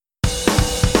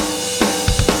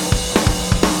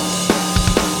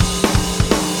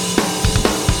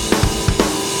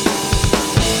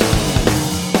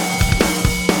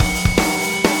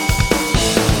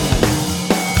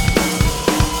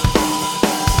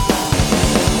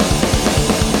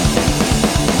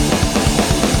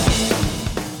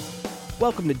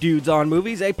Welcome to Dudes on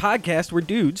Movies, a podcast where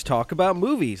dudes talk about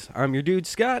movies. I'm your dude,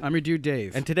 Scott. I'm your dude,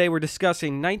 Dave. And today we're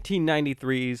discussing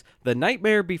 1993's The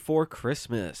Nightmare Before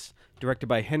Christmas, directed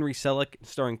by Henry Selick,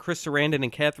 starring Chris Sarandon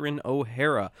and Catherine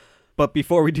O'Hara. But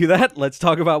before we do that, let's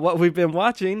talk about what we've been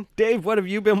watching. Dave, what have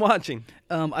you been watching?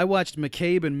 I watched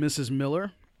McCabe and Mrs.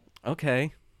 Miller.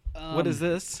 Okay. What is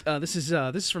this? This is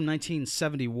from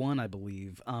 1971, I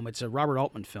believe. It's a Robert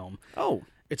Altman film. Oh.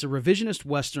 It's a revisionist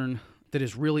Western that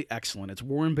is really excellent. It's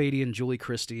Warren Beatty and Julie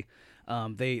Christie.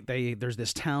 There's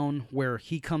this town where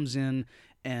he comes in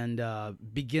and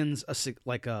begins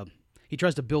he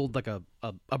tries to build like a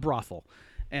brothel,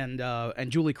 and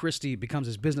Julie Christie becomes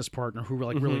his business partner who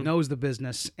really knows the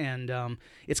business. And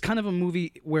it's kind of a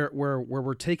movie where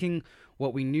we're taking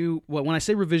what we knew. Well, when I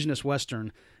say revisionist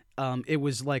Western, it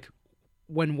was like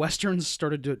when Westerns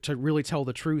started to really tell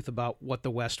the truth about what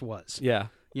the West was. Yeah.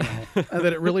 You know,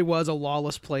 that it really was a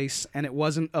lawless place, and it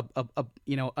wasn't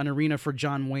an arena for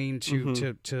John Wayne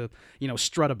to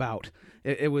strut about.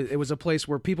 It was a place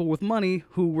where people with money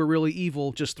who were really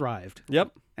evil just thrived.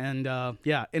 Yep. And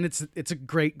and it's a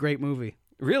great movie.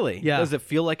 Really? Yeah. Does it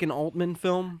feel like an Altman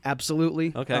film?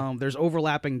 Absolutely. Okay. There's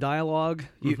overlapping dialogue.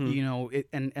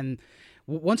 And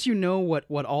once you know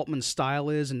what Altman's style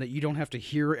is, and that you don't have to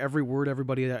hear every word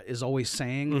everybody is always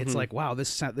saying, it's like, wow,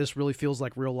 this really feels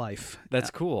like real life. That's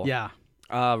cool. Yeah.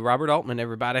 Robert Altman,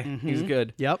 everybody. He's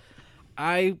good. Yep.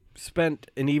 I spent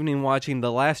an evening watching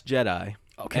The Last Jedi.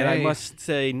 Okay. And I must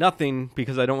say nothing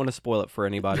because I don't want to spoil it for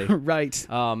anybody. Right.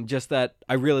 Just that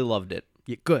I really loved it.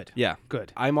 Yeah, good. Yeah.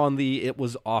 Good. I'm on the it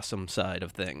was awesome side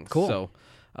of things. Cool. So,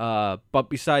 but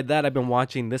beside that, I've been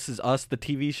watching This Is Us, the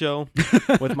TV show,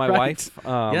 with my Right. wife.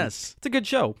 Yes. It's a good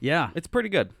show. Yeah. It's pretty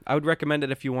good. I would recommend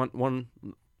it if you want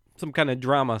some kind of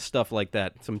drama stuff like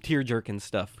that, some tear-jerking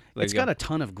stuff. It's got a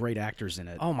ton of great actors in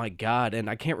it. Oh my God! And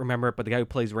I can't remember it, but the guy who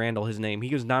plays Randall, his name,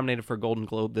 he was nominated for a Golden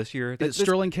Globe this year. Is it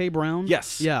Sterling K. Brown?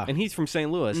 Yes. Yeah. And he's from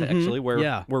St. Louis, actually,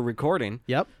 where we're recording.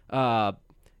 Yep.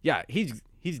 Yeah,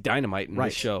 he's dynamite in Right.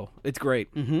 this show. It's great.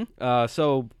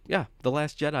 So yeah, The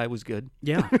Last Jedi was good.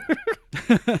 Yeah.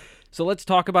 So let's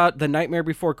talk about The Nightmare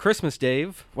Before Christmas,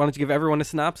 Dave. Why don't you give everyone a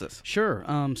synopsis? Sure.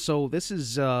 So this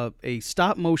is a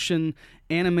stop-motion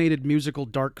animated musical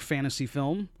dark fantasy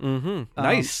film.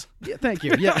 Nice. Yeah, thank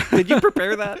you. Yeah. Did you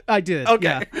prepare that? I did.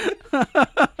 Okay.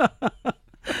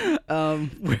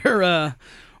 Yeah.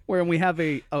 Where we have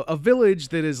a village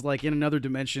that is like in another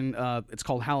dimension. It's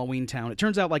called Halloween Town. It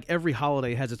turns out like every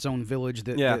holiday has its own village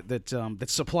that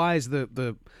supplies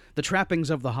the trappings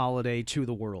of the holiday to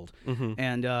the world.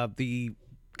 And the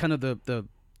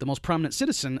most prominent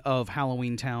citizen of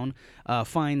Halloween Town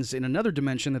finds in another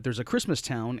dimension that there's a Christmas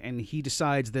town, and he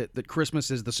decides that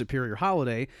Christmas is the superior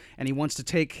holiday, and he wants to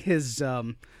take his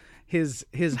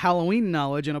Halloween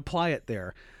knowledge and apply it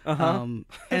there. And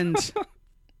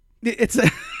it's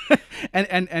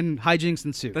and hijinks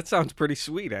ensue. That sounds pretty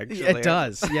sweet, actually. It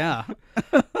does, yeah.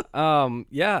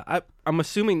 Yeah, I'm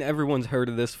assuming everyone's heard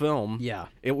of this film. Yeah.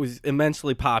 It was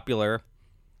immensely popular.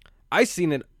 I've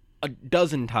seen it a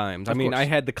dozen times. I mean, course. I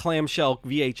had the clamshell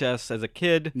VHS as a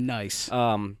kid. Nice.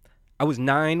 I was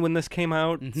 9 when this came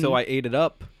out, so I ate it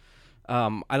up.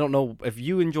 I don't know if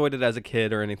you enjoyed it as a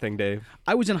kid or anything, Dave.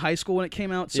 I was in high school when it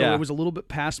came out, so Yeah. it was a little bit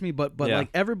past me, but Yeah. like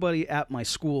everybody at my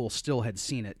school still had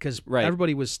seen it because Right.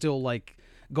 everybody was still like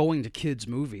going to kids'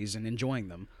 movies and enjoying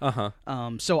them. Uh-huh.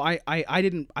 So I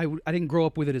didn't grow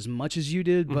up with it as much as you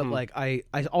did, but like I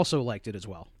also liked it as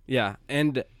well. Yeah,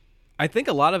 and I think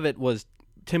a lot of it was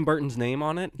Tim Burton's name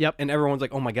on it. Yep. And everyone's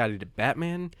like, oh my God, he did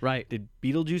Batman? Right. Did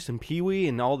Beetlejuice and Pee-wee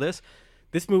and all this?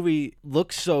 This movie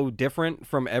looks so different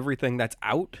from everything that's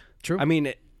out. True. I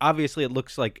mean, obviously it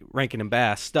looks like Rankin and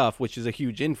Bass stuff, which is a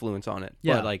huge influence on it.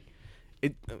 Yeah. But like,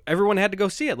 everyone had to go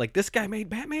see it. Like, this guy made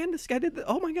Batman? This guy did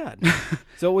oh my God.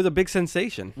 So it was a big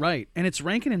sensation. Right, and it's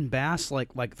Rankin and Bass like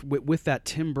with that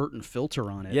Tim Burton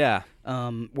filter on it. Yeah.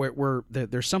 Where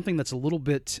there's something that's a little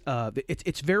bit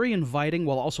it's very inviting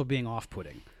while also being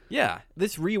off-putting. Yeah.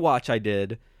 This rewatch I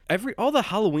did, all the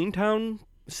Halloween Town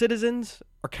citizens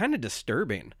are kind of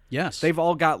disturbing. Yes, They've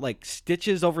all got like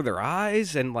stitches over their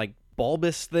eyes and like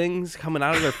bulbous things coming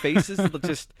out of their faces.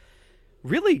 Just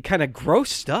really kind of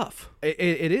gross stuff.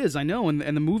 It is, I know, and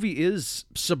the movie is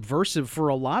subversive for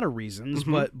a lot of reasons,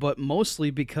 but mostly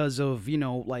because of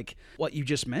like what you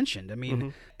just mentioned. I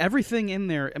mean, everything in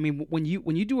there. I mean, when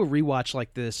you do a rewatch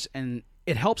like this, and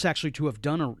it helps actually to have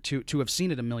done to have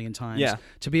seen it a million times, Yeah.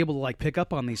 to be able to like pick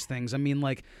up on these things. I mean,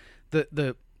 like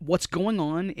the what's going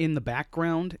on in the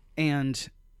background, and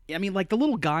I mean, like the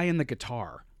little guy in the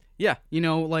guitar. Yeah. You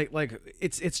know, like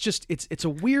it's just it's a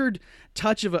weird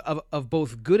touch of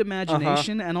both good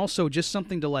imagination and also just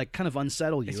something to like kind of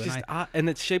unsettle you. It's and just and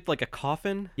it's shaped like a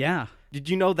coffin. yeah. Did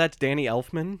you know that's Danny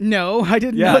Elfman? No, I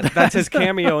didn't Yeah, know that. that's his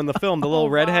cameo in the film, the little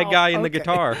redhead guy in the Okay.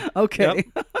 guitar. Okay.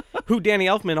 Yep. Who Danny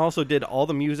Elfman also did all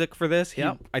the music for this.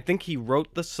 Yep. I think he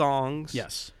wrote the songs.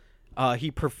 Yes. He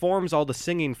performs all the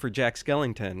singing for Jack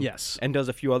Skellington. Yes. And does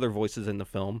a few other voices in the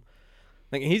film.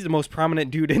 Like, he's the most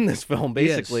prominent dude in this film,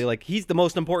 basically. He is. Like, he's the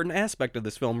most important aspect of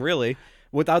this film, really.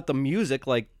 Without the music,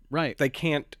 like, Right. they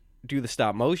can't do the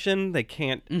stop motion. They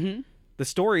can't. Mm-hmm. The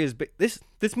story is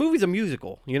this movie's a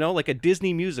musical, you know, like a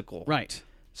Disney musical. Right.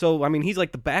 So I mean, he's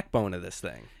like the backbone of this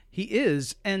thing. He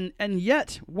is, and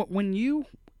yet when you,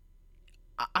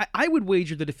 I would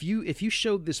wager that if you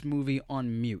showed this movie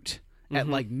on mute at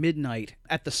like midnight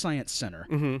at the Science Center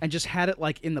and just had it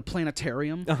like in the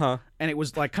planetarium, and it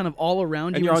was like kind of all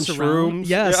around And you you're on surround. shrooms.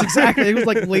 Yes, Yeah. exactly. It was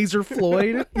like Laser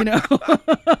Floyd, you know.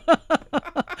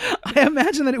 I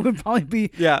imagine that it would probably be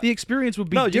the experience would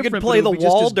be No, you different. could but play it would the be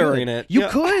just wall as good. during it. You Yeah.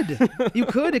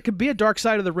 could. It could be a Dark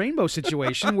Side of the Rainbow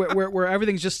situation where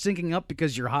everything's just syncing up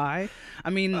because you're high. I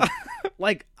mean,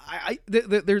 like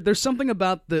there's something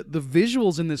about the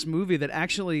visuals in this movie that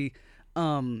actually,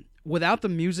 without the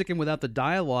music and without the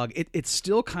dialogue, it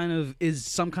still kind of is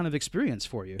some kind of experience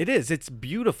for you. It is. It's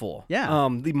beautiful. Yeah.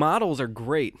 The models are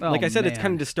great. Oh, Like I said, it's man.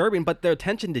 kind of disturbing, but the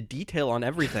attention to detail on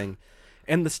everything,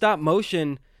 and the stop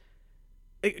motion,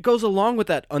 it goes along with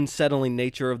that unsettling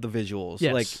nature of the visuals.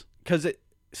 Yes. Like, because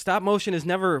stop motion is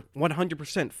never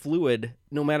 100% fluid,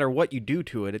 no matter what you do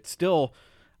to it. It still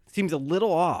seems a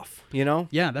little off. You know.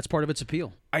 Yeah, that's part of its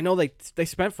appeal. I know they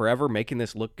spent forever making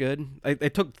this look good.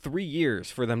 It took 3 years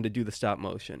for them to do the stop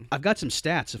motion. I've got some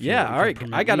stats. If Yeah. you All right.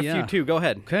 permit I got a me. few Yeah. too. Go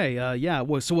ahead. Okay, yeah.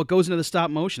 Well, so what goes into the stop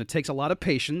motion? It takes a lot of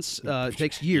patience. It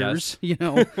takes years, you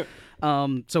know.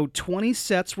 So 20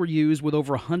 sets were used with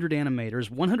over 100 animators,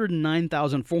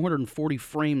 109,440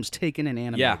 frames taken and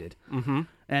animated,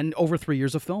 and over 3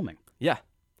 years of filming. Yeah.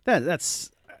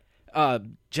 That's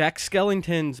Jack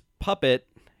Skellington's puppet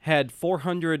had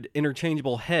 400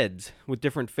 interchangeable heads with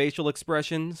different facial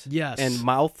expressions Yes. and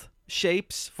mouth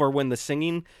shapes for when the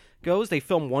singing goes. They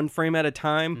film one frame at a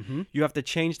time. You have to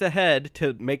change the head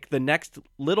to make the next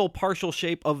little partial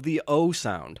shape of the O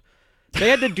sound. They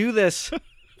had to do this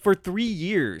for 3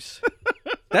 years.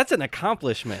 That's an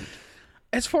accomplishment.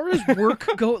 as far as work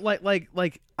go.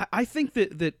 I think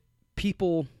that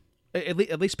people,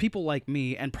 at least people like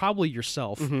me, and probably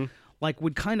yourself. Like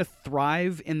would kind of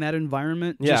thrive in that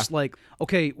environment. Yeah. Just like,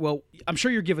 okay, well, I'm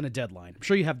sure you're given a deadline. I'm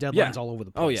sure you have deadlines all over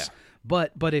the place. Oh, yeah.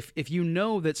 But if you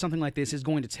know that something like this is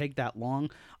going to take that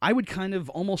long, I would kind of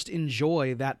almost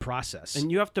enjoy that process.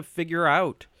 And you have to figure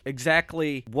out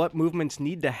exactly what movements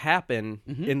need to happen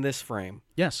in this frame.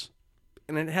 Yes.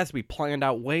 And it has to be planned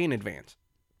out way in advance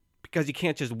because you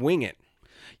can't just wing it.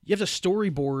 You have to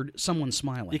storyboard someone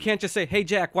smiling. You can't just say, "Hey,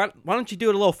 Jack, why don't you do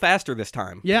it a little faster this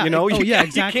time?" Yeah, you know, oh, you yeah, can't,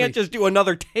 exactly. You can't just do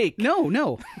another take.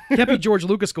 No. Can't be George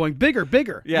Lucas going bigger.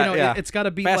 Yeah, you know, yeah. It's got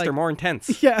to be faster, like, more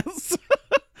intense. Yes.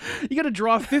 You got to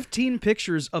draw 15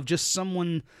 pictures of just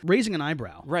someone raising an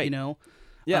eyebrow. Right. You know.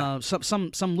 Yeah.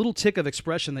 Some little tick of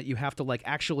expression that you have to like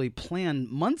actually plan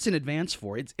months in advance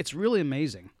for. It's really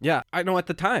amazing. Yeah, I know. At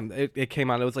the time it came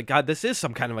out, it was like, God, this is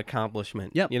some kind of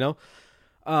accomplishment. Yep. You know.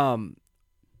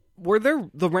 Were there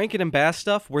the Rankin and Bass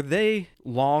stuff? Were they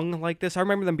long like this? I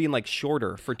remember them being like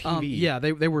shorter for TV. Yeah,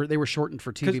 they were shortened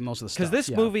for TV most of the stuff. Because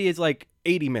this movie is like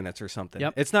 80 minutes or something.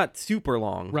 Yep. It's not super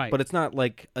long, Right. but it's not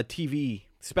like a TV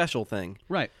special thing.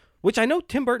 Right. Which I know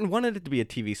Tim Burton wanted it to be a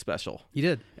TV special. You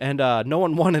did. And no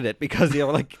one wanted it because they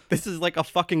were like, this is like a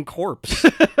fucking corpse.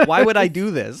 Why would I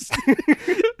do this?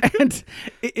 And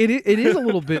it is a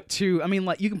little bit too. I mean,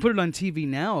 like you can put it on TV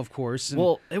now, of course. And,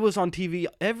 Well, it was on TV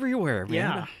everywhere, man.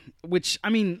 yeah. Which I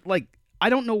mean, like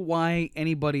I don't know why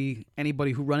anybody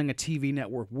who running a TV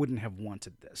network wouldn't have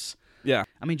wanted this. Yeah.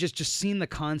 I mean, just seeing the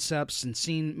concepts and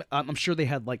seeing, I'm sure they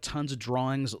had like tons of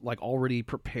drawings like already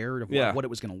prepared of what it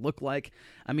was going to look like.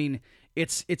 I mean,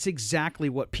 it's exactly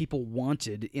what people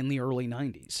wanted in the early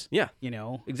 90s. Yeah. You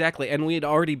know? Exactly. And we had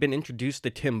already been introduced to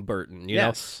Tim Burton, you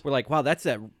Yes. know? We're like, wow, that's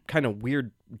that kind of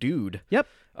weird dude. Yep.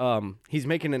 He's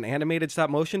making an animated stop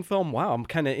motion film. Wow, I'm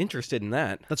kind of interested in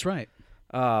that. That's right.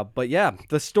 But yeah,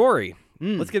 the story.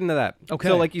 Let's get into that. Okay.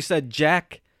 So like you said,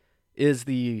 Jack is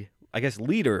the, I guess,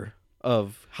 leader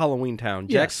of Halloween Town,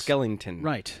 Jack Yes. Skellington.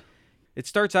 Right. It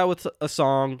starts out with a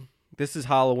song. This is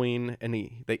Halloween, and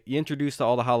he introduce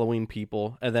all the Halloween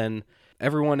people, and then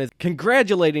everyone is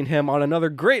congratulating him on another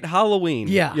great Halloween.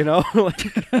 Yeah. You know?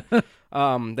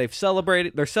 They're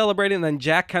celebrating, and then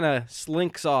Jack kind of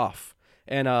slinks off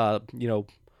and, you know,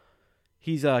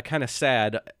 he's kind of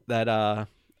sad that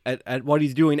at what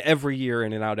he's doing every year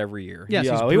in and out every year. Yes,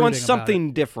 he's he brooding wants about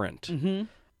something different. Mm-hmm.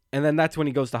 And then that's when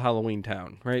he goes to Halloween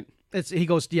Town, right? He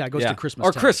goes to Christmas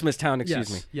or Town. Christmas Town,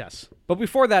 excuse me. Yes. But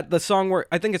before that, the song where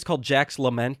I think it's called Jack's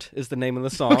Lament is the name of the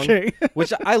song. Okay.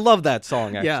 Which I love that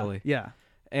song actually. Yeah.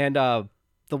 And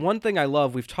the one thing I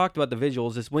love, we've talked about the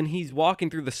visuals, is when he's walking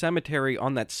through the cemetery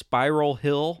on that spiral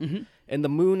hill, and the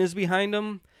moon is behind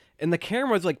him, and the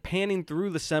camera's like panning through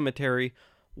the cemetery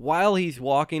while he's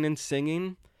walking and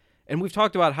singing. And we've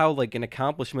talked about how like an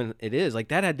accomplishment it is. Like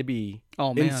that had to be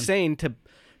insane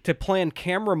to plan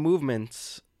camera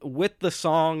movements with the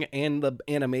song and the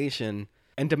animation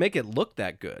and to make it look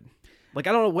that good. Like,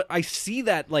 I don't know what I see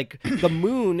that, like, the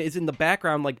moon is in the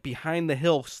background, like, behind the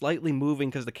hill, slightly moving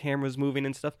because the camera's moving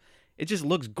and stuff. It just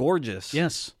looks gorgeous.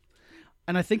 Yes.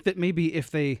 And I think that maybe if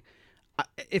they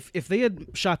had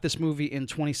shot this movie in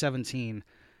 2017,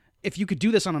 if you could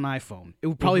do this on an iPhone, it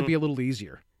would probably be a little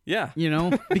easier. Yeah. You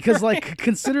know? Because, like,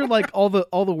 consider, like, all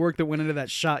the work that went into that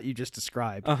shot you just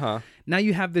described. Uh-huh. Now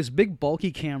you have this big,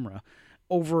 bulky camera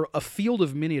over a field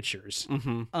of miniatures.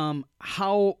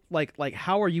 How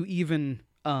are you even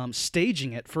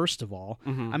staging it? First of all,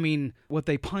 I mean, what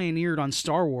they pioneered on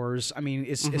Star Wars, I mean,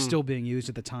 is still being used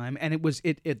at the time, and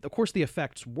it of course the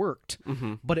effects worked,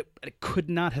 but it could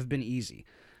not have been easy.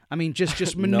 I mean,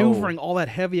 just maneuvering all that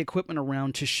heavy equipment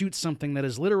around to shoot something that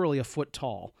is literally a foot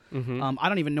tall. I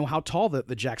don't even know how tall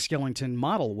the Jack Skellington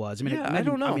model was. I mean, I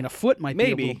don't know. I mean, a foot might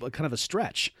Maybe. be a little, kind of a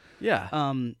stretch. Yeah.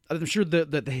 I'm sure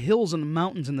the hills and the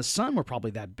mountains and the sun were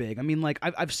probably that big. I mean, like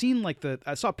I've seen like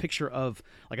I saw a picture of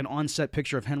like an on-set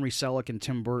picture of Henry Selick and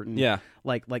Tim Burton. Yeah.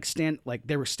 Like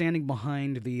they were standing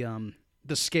behind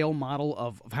the scale model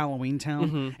of Halloween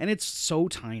Town, and it's so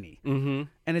tiny. And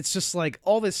it's just like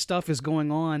all this stuff is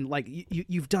going on. Like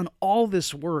you've done all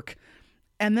this work.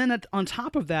 And then on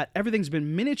top of that, everything's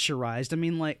been miniaturized. I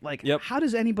mean, how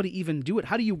does anybody even do it?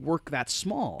 How do you work that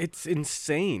small? It's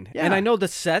insane. Yeah. And I know the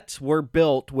sets were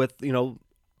built with,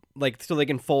 like so they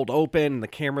can fold open, the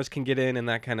cameras can get in and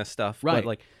that kind of stuff. Right. But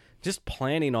like just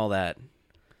planning all that,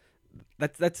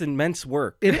 that's immense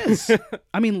work. It is.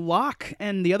 I mean, Locke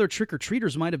and the other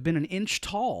trick-or-treaters might have been an inch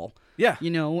tall. Yeah.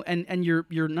 And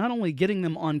you're not only getting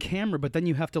them on camera, but then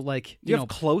you have to you have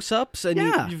close-ups and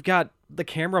you've got the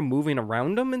camera moving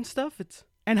around them and stuff.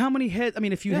 And how many heads? I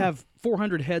mean, if you have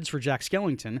 400 heads for Jack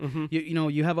Skellington,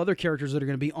 you have other characters that are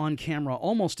going to be on camera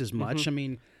almost as much. I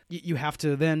mean, you have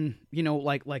to then,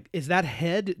 is that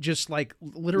head just like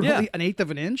literally an eighth of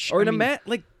an inch? Or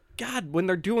God, when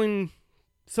they're doing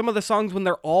some of the songs when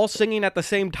they're all singing at the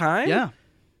same time,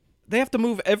 they have to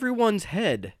move everyone's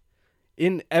head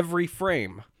in every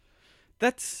frame.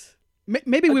 That's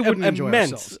maybe we wouldn't enjoy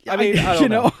immense. ourselves. I mean, I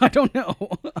don't know. I don't know.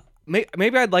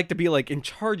 Maybe I'd like to be like in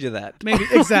charge of that. Maybe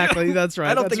exactly. That's right.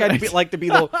 I don't think I'd like to be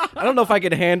the. I don't know if I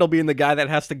could handle being the guy that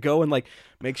has to go and like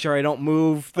make sure I don't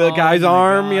move the guy's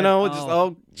arm.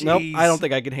 God. Nope. I don't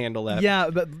think I could handle that. Yeah,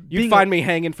 but you'd find me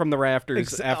hanging from the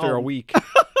rafters after a week.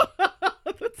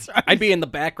 That's right. I'd be in the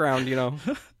background.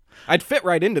 I'd fit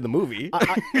right into the movie.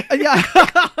 Yeah,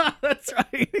 that's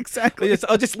right. Exactly.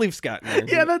 I'll just leave Scott in there.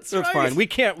 Yeah, that's right. fine. We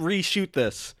can't reshoot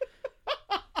this.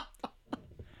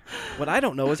 What I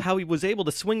don't know is how he was able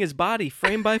to swing his body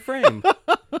frame by frame.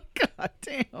 God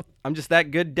damn. I'm just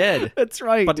that good dead. That's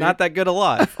right. But not that good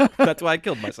alive. That's why I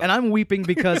killed myself. And I'm weeping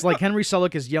because Henry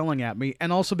Selick is yelling at me,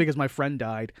 and also because my friend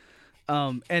died.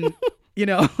 And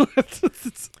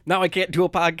now I can't do a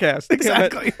podcast.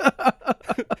 Exactly.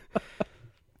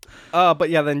 But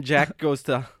yeah, then Jack goes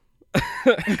to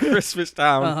Christmas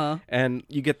Town, and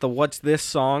you get the "What's This"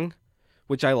 song,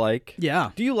 which I like.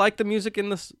 Yeah. Do you like the music in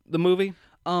the movie?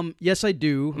 Yes, I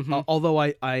do. Although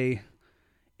I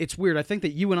it's weird. I think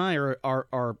that you and I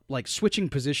are like switching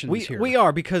positions here. We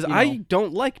are because I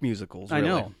don't like musicals. Really. I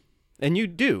know, and you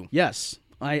do. Yes,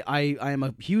 I am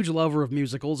a huge lover of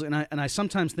musicals, and I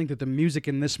sometimes think that the music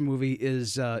in this movie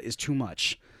is too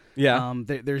much. Yeah.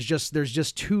 There's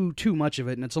just too much of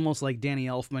it, and it's almost like Danny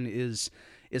Elfman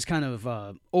is kind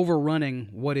of overrunning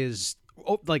what is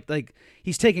like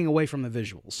he's taking away from the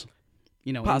visuals.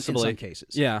 Possibly. In some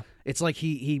cases. Yeah. It's like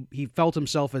he felt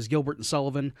himself as Gilbert and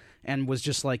Sullivan and was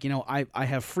just like, I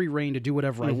have free reign to do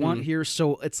whatever I want here.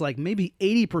 So it's like maybe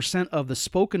 80% of the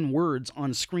spoken words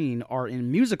on screen are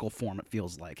in musical form, it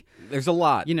feels like. There's a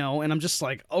lot. And I'm just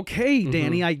like, okay,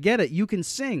 Danny, I get it. You can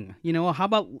sing. How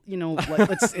about,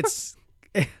 it's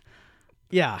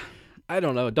yeah. I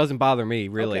don't know. It doesn't bother me,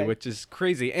 really, Okay. which is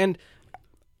crazy. And,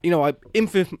 I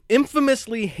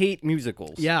infamously hate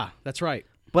musicals. Yeah, that's right.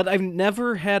 But I've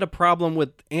never had a problem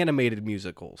with animated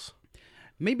musicals.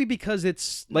 Maybe because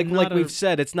it's Like we've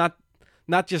said, it's not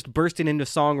not just bursting into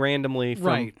song randomly from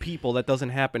Right. people. That doesn't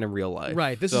happen in real life.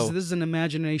 Right. This is an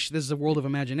imagination. This is a world of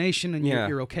imagination, and Yeah.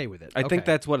 you're okay with it. I think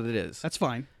that's what it is. that's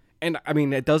fine. And I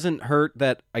mean, it doesn't hurt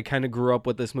that I kind of grew up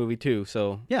with this movie too.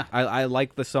 So Yeah. I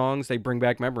like the songs. They bring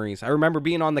back memories. I remember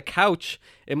being on the couch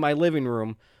in my living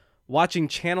room watching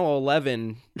Channel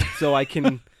 11 so I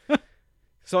can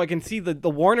see the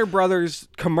Warner Brothers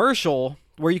commercial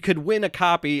where you could win a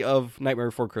copy of Nightmare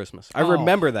Before Christmas. I Oh.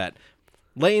 remember that.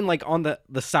 Laying like on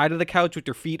the side of the couch with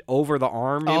your feet over the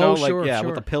arm, you Oh, know, sure, like sure.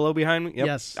 with the pillow behind me. Yep.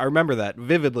 Yes. I remember that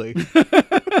vividly.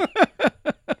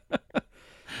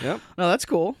 Yep. No, that's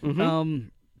cool. Mm-hmm.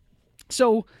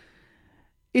 So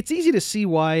it's easy to see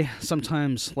why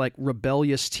sometimes like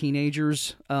rebellious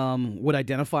teenagers would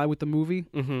identify with the movie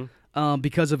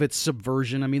because of its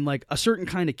subversion. I mean, like a certain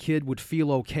kind of kid would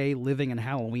feel okay living in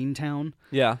Halloween Town.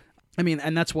 Yeah. I mean,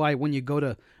 and that's why when you go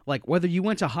to like whether you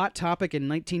went to Hot Topic in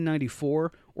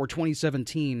 1994 or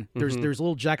 2017, there's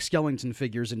little Jack Skellington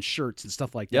figures and shirts and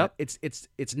stuff like that. Yep.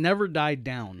 It's never died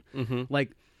down.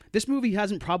 Like this movie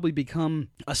hasn't probably become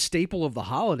a staple of the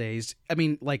holidays. I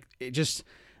mean, like it just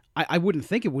I wouldn't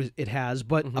think it has,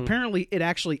 but apparently it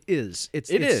actually is.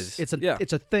 It's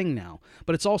a thing now,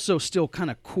 but it's also still kind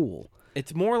of cool.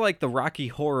 It's more like the Rocky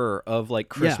Horror of like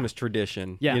Christmas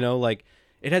tradition. Yeah. You know, like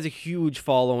it has a huge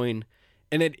following,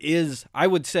 and I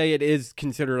would say it is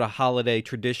considered a holiday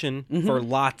tradition for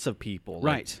lots of people. Like,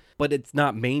 Right. But it's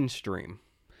not mainstream.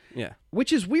 Yeah.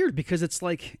 Which is weird because it's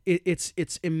like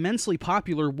it's immensely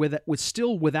popular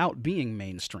without being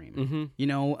mainstream. You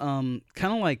know,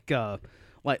 kind of like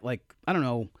I don't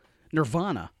know,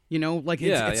 Nirvana. You know, like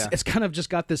it's kind of just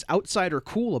got this outsider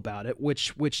cool about it,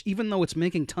 which even though it's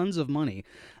making tons of money,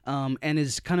 and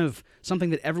is kind of something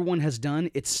that everyone has done,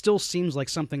 it still seems like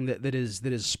something that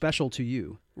is special to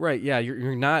you. Right. Yeah.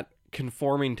 You're not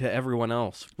conforming to everyone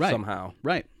else somehow.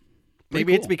 Right.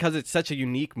 Maybe it's cool. because it's such a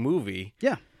unique movie.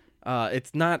 Yeah.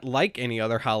 It's not like any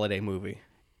other holiday movie.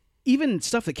 Even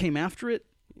stuff that came after it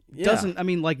doesn't. I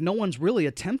mean, like no one's really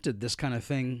attempted this kind of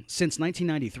thing since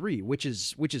 1993, which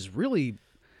is really.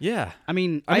 Yeah. I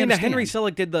mean, Henry understand.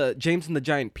 Selick did the James and the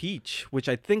Giant Peach, which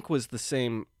I think was the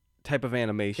same type of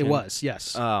animation. It was,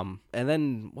 yes. And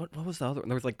then what was the other one?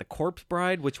 There was like The Corpse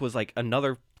Bride, which was like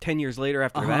another 10 years later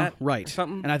after that. Right. Or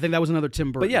something. And I think that was another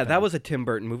Tim Burton. But yeah, thing. that was a Tim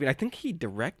Burton movie. I think he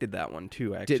directed that one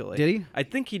too, actually. Did he? I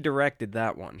think he directed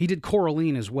that one. He did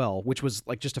Coraline as well, which was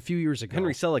like just a few years ago.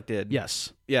 Henry Selick did.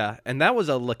 Yes. Yeah, and that was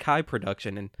a Lakai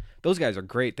production, and those guys are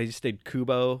great. They just did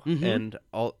Kubo and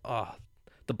all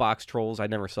the Box Trolls I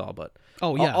never saw, but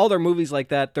Oh, yeah. all their movies like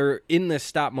that, they're in this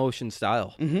stop motion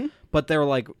style. But they're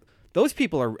like, those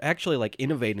people are actually like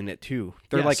innovating it too.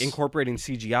 They're like Yes. incorporating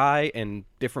CGI and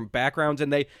different backgrounds,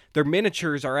 and their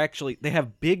miniatures are actually, they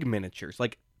have big miniatures,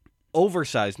 like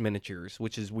oversized miniatures,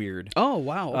 which is weird. Oh,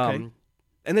 wow. Okay.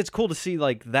 And it's cool to see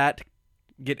like that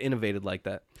get innovated like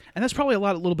that. And that's probably a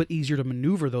little bit easier to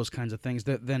maneuver those kinds of things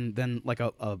than like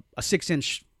a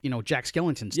 6-inch, Jack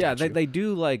Skellington statue. Yeah, they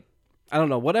do like, I don't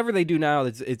know, whatever they do now,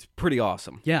 it's pretty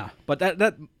awesome. Yeah. But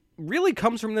that really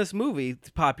comes from this movie's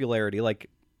popularity. Like,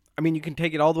 I mean, you can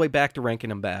take it all the way back to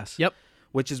Rankin and Bass. Yep.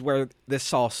 Which is where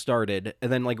this all started.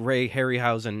 And then, like, Ray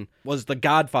Harryhausen was the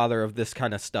godfather of this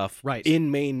kind of stuff. Right.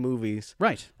 In main movies.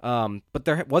 Right. But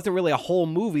there wasn't really a whole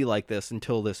movie like this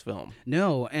until this film.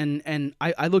 No, and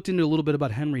I looked into a little bit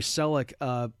about Henry Selick.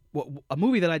 A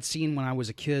movie that I'd seen when I was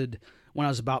a kid, when I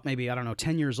was about maybe, I don't know,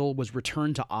 10 years old, was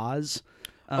Return to Oz.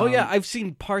 Oh, yeah, I've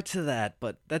seen parts of that,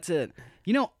 but that's it.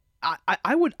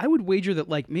 I would wager that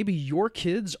like maybe your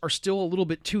kids are still a little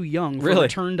bit too young for Really?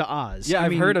 Return to Oz. Yeah, I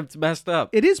I've mean, heard it's messed up.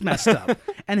 it is messed up,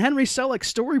 and Henry Selick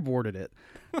storyboarded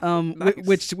it,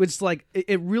 which like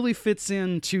it really fits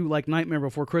into like Nightmare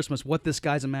Before Christmas. What this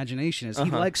guy's imagination is,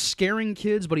 he likes scaring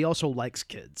kids, but he also likes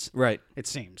kids. Right. It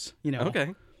seems,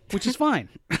 Okay. which is fine.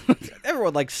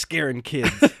 Everyone likes scaring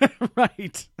kids.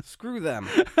 Right. Screw them.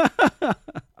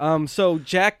 So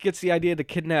Jack gets the idea to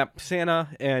kidnap Santa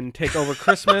and take over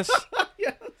Christmas.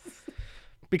 Yes.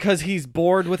 Because he's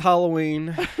bored with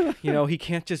Halloween. He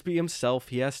can't just be himself.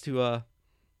 He has to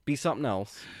be something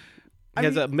else. He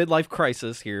has a midlife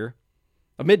crisis here.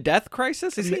 A mid-death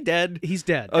crisis? Is he dead? He's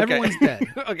dead. Okay. Everyone's dead.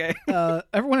 Okay.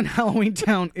 Everyone in Halloween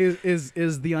Town is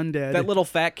the undead. That little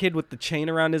fat kid with the chain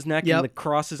around his neck Yep. and the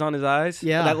crosses on his eyes.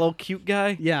 Yeah. That little cute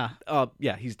guy. Yeah.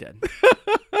 Yeah, he's dead.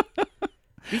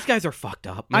 These guys are fucked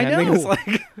up, I man. know. It's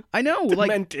like I know. Like,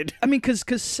 demented. I mean,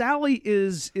 because Sally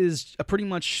is pretty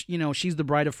much, she's the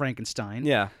bride of Frankenstein.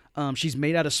 Yeah. She's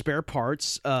made out of spare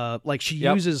parts. Like she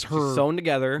Yep. uses her. She's sewn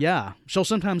together. Yeah. She'll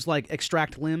sometimes like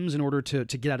extract limbs in order to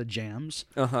get out of jams.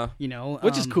 Uh-huh. Which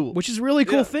Which is cool. Which is a really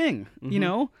cool Yeah. thing.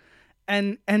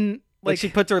 And Like she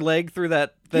puts her leg through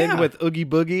that thing Yeah. with Oogie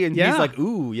Boogie, and Yeah. he's like,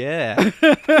 "Ooh, yeah."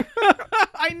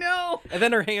 I know. And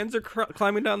then her hands are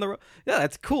climbing down the road. Yeah,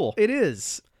 that's cool. It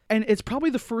is. And it's probably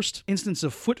the first instance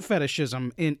of foot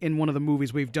fetishism in one of the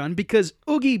movies we've done, because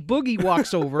Oogie Boogie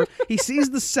walks over, he sees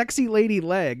the sexy lady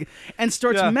leg, and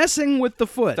starts messing with the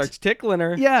foot. Starts tickling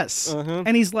her. Yes.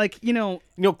 And he's like, You know,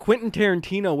 Quentin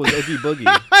Tarantino was Oogie Boogie.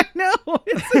 I know.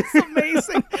 It's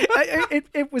amazing.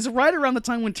 It was right around the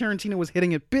time when Tarantino was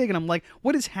hitting it big, and I'm like,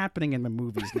 what is happening in the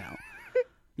movies now?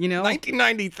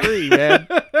 1993, man.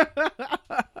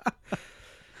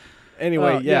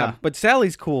 Anyway, yeah. But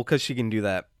Sally's cool because she can do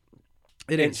that.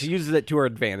 It And is. she uses it to her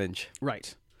advantage.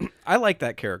 Right. I like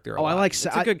that character a lot. I like It's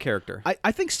a good character.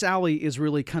 I think Sally is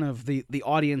really kind of the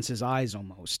audience's eyes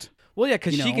almost. Well, yeah,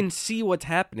 because You she know? can see what's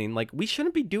happening. Like, we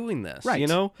shouldn't be doing this, Right, you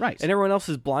know? right. And everyone else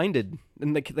is blinded,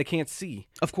 and they can't see.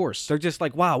 Of course. They're just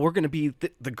like, wow, we're going to be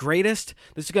the greatest.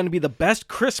 This is going to be the best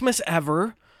Christmas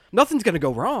ever. Nothing's going to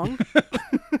go wrong.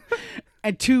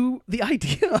 And to the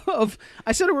idea of,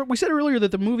 we said earlier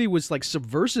that the movie was like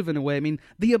subversive in a way. I mean,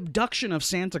 the abduction of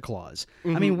Santa Claus.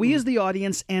 I mean, we as the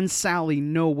audience and Sally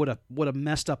know what a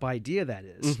messed up idea that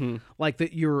is. Like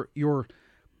that you're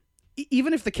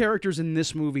even if the characters in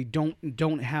this movie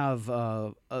don't have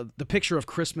the picture of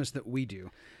Christmas that we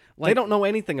do. They don't know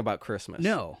anything about Christmas.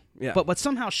 No. Yeah. But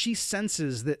somehow she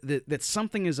senses that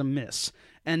something is amiss.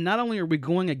 And not only are we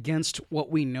going against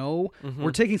what we know, we're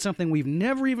taking something we've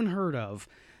never even heard of.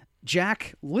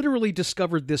 Jack literally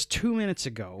discovered this 2 minutes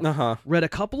ago, read a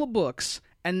couple of books,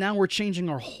 and now we're changing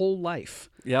our whole life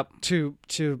Yep. to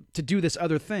do this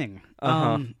other thing.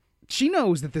 She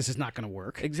knows that this is not going to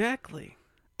work. Exactly.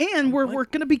 And we're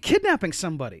going to be kidnapping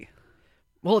somebody.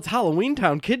 Well, it's Halloween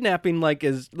Town. Kidnapping,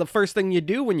 is the first thing you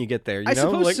do when you get there, you I know?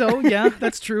 suppose so, yeah,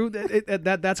 that's true.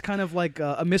 That's kind of like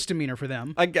a misdemeanor for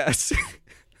them. I guess.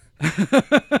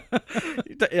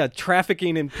 Yeah,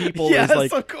 trafficking in people Yes, is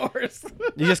like, of course.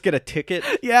 you just get a ticket.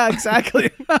 Yeah, exactly.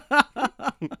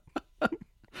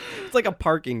 It's like a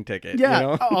parking ticket. Yeah, You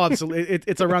know? oh, absolutely.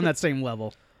 It's around that same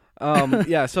level.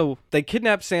 Yeah, so they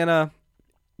kidnap Santa.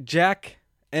 Jack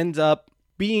ends up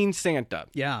being Santa.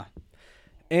 Yeah.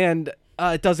 And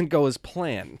it doesn't go as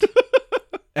planned,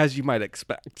 as you might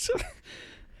expect.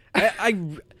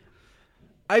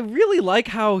 I really like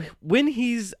how when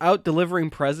he's out delivering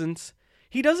presents,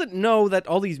 he doesn't know that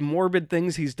all these morbid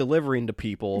things he's delivering to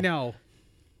people No.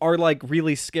 are like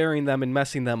really scaring them and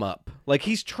messing them up. Like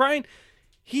he's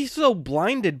so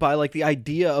blinded by like the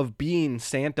idea of being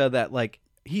Santa that like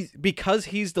because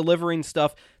he's delivering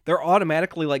stuff, they're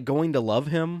automatically like going to love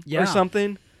him Yeah. or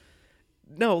something.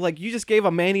 No, like you just gave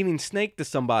a man-eating snake to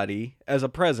somebody as a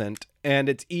present and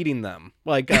it's eating them.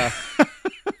 Like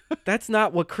that's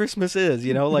not what Christmas is,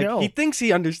 you know? Like No. he thinks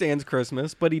he understands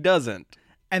Christmas, but he doesn't.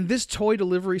 And this toy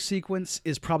delivery sequence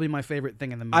is probably my favorite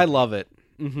thing in the movie. I love it.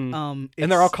 Mm-hmm.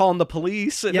 And they're all calling the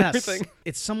police and everything.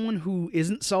 It's someone who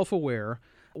isn't self-aware,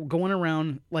 going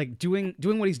around like doing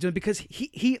what he's doing, because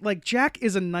he like Jack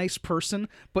is a nice person,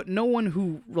 but no one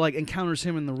who like encounters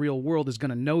him in the real world is going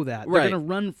to know that. They're Right. going to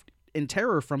run in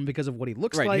terror from him because of what he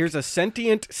looks Right, like. here's a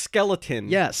sentient skeleton.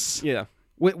 Yes. Yeah.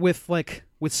 With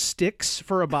sticks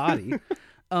for a body.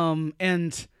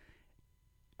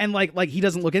 And like he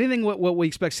doesn't look anything what we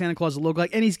expect Santa Claus to look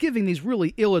like, and he's giving these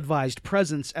really ill-advised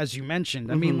presents, as you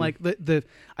mentioned. I mean, like the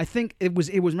I think it was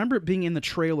remember it being in the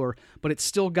trailer, but it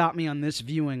still got me on this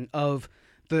viewing of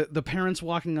the parents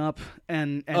walking up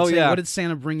and saying, yeah. "What did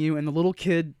Santa bring you?" And the little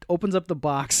kid opens up the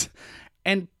box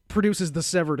and produces the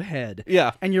severed head.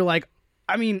 Yeah. And you're like,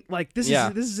 I mean, like this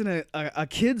Yeah. is in a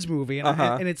kids movie, and,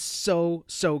 and it's so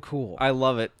cool. I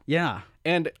love it. Yeah.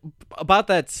 And about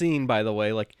that scene, by the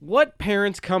way, like, what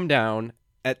parents come down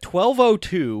at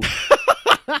 12:02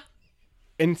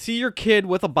 and see your kid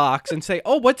with a box and say,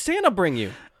 "Oh, what'd Santa bring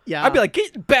you?" Yeah. I'd be like,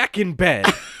 "Get back in bed.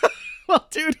 Well,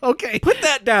 dude, okay. Put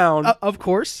that down. Of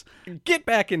course. Get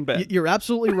back in bed." You're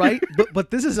absolutely right, but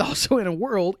this is also in a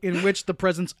world in which the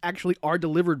presents actually are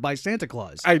delivered by Santa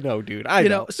Claus. I know, dude. I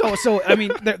know. So I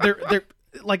mean, they're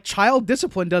like child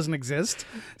discipline doesn't exist.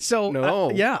 So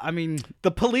No. yeah, I mean,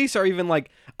 The police are even like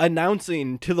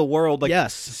announcing to the world, like,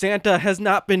 Yes. Santa has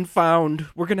not been found.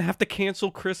 We're gonna have to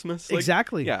cancel Christmas. Like,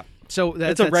 exactly. Yeah. So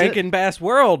It's a that's Rankin Bass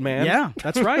world, man. Yeah,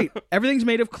 that's right. Everything's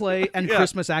made of clay, and Yeah.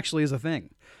 Christmas actually is a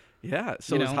thing. Yeah.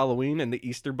 So You is know? Halloween and the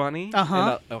Easter Bunny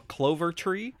Uh-huh. and a clover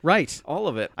tree. Right. All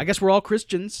of it. I guess we're all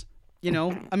Christians. You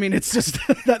know, I mean, it's just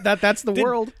that's the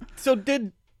world. So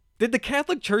did the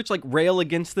Catholic Church like rail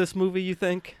against this movie, you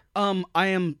think? I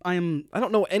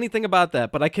don't know anything about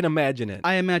that, but I can imagine it.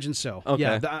 I imagine so. Okay.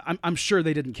 Yeah, I'm sure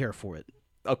they didn't care for it.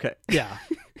 Okay. Yeah.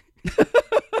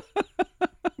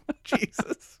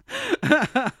 Jesus.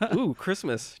 Ooh,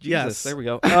 Christmas. Jesus, Yes. there we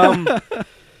go.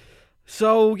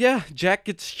 So, yeah, Jack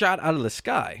gets shot out of the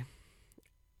sky.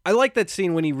 I like that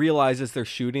scene when he realizes they're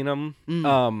shooting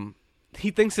him. He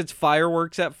thinks it's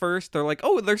fireworks at first. They're like,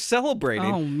 oh, they're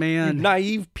celebrating. Oh, You man.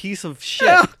 naive piece of shit.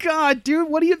 Oh, God, dude,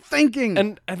 what are you thinking?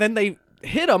 And then they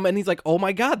hit him, and he's like, oh,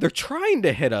 my God, they're trying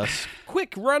to hit us.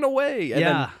 Quick, run away. And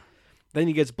yeah. then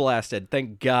he gets blasted.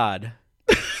 Thank God.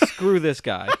 Screw this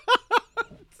guy.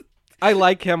 I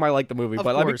like him. I like the movie. Of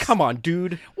But I mean, course. come on,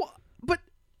 dude. Well, but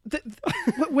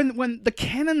when the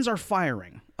cannons are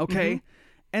firing, okay,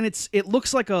 and it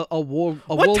looks like a World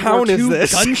town War is II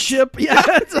this? gunship. Yeah,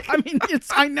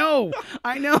 I know.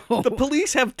 The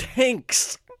police have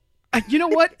tanks. You know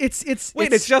what? It's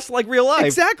Just like real life.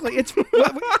 exactly. It's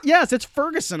yes, it's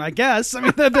Ferguson, I guess. I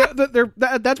mean,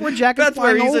 that's where Jack is That's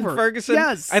where flying he's over. in Ferguson.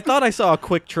 Yes, I thought I saw a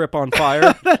quick trip on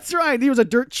fire. that's right. There was a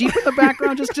dirt cheap in the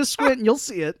background. Just squint, and you'll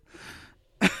see it.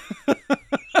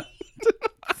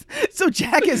 So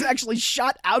Jack is actually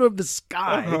shot out of the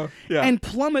sky yeah. and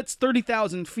plummets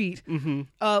 30,000 feet.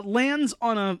 Lands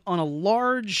on a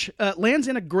large lands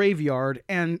in a graveyard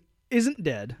and isn't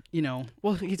dead. You know,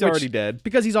 Well, he's already dead.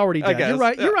 because he's already dead. guess, You're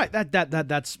right. yeah. You're right.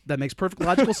 That makes perfect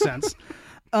logical sense.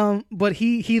 But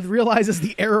he realizes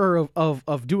the error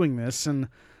of doing this, and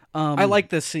I like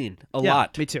this scene a yeah,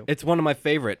 lot. me too. It's one of my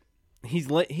favorite. He's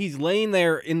laying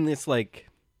there in this, like,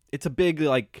 it's a big,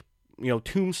 like, you know,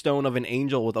 tombstone of an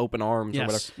angel with open arms or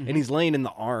Yes. whatever, and he's laying in the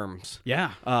arms.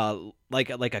 yeah. Like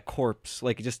a corpse,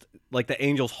 like just like the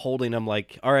angel's holding him,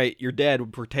 like, all right, you're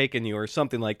dead, we're taking you, or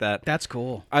something like that. That's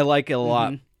cool. I like it a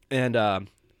lot, and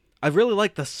I really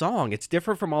like the song. It's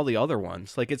different from all the other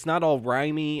ones. Like, it's not all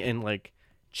rhymey and like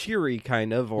cheery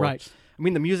kind of, or Right. I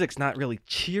mean, the music's not really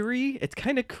cheery. It's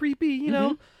kind of creepy, you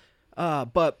know.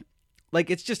 But like,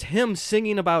 it's just him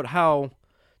singing about how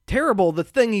terrible the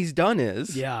thing he's done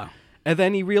is. Yeah. And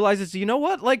then he realizes, you know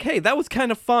what? Like, hey, that was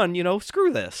kind of fun, you know,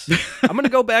 screw this. I'm going to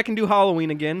go back and do Halloween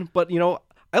again. But, you know,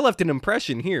 I left an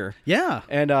impression here. Yeah.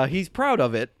 And he's proud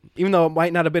of it, even though it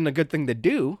might not have been a good thing to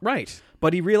do. Right.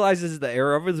 But he realizes the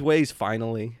error of his ways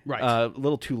finally. Right. A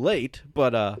little too late.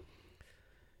 But,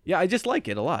 yeah, I just like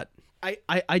it a lot.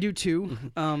 I do too.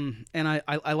 And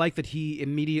I like that he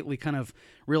immediately kind of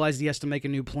realized he has to make a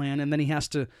new plan, and then he has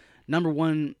to, number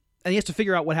one, and he has to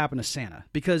figure out what happened to Santa,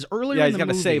 because earlier Yeah, in he's the got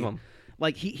to movie, save him.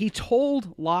 like he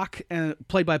told Locke,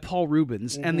 played by Paul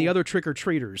Rubens, and the other trick or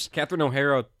treaters. Catherine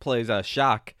O'Hara plays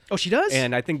Shock. Oh, she does.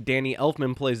 And I think Danny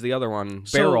Elfman plays the other one,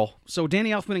 Beryl. So Danny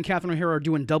Elfman and Catherine O'Hara are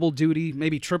doing double duty,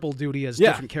 maybe triple duty as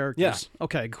Yeah, different characters. yeah.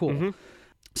 Okay, cool.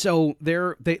 So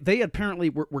they apparently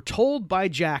were told by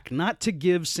Jack not to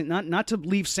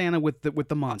leave Santa with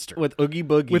the monster, With Oogie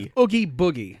Boogie. with Oogie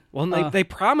Boogie. Well, they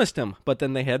promised him, but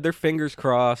then they had their fingers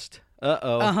crossed.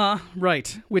 Uh-oh.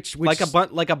 Right. Which Like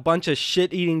a bunch of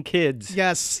shit-eating kids.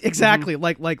 yes, exactly.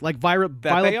 Like Violet they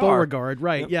are. Beauregard.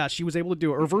 Right. Yeah, she was able to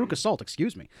do it. Or Veruca Salt.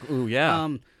 Excuse me. Ooh, yeah.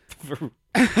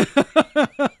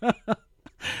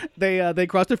 They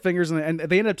crossed their fingers and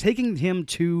they ended up taking him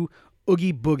to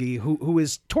Oogie Boogie, who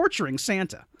is torturing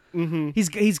Santa. Mm-hmm.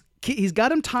 He's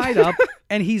got him tied up,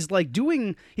 and he's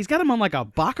got him on like a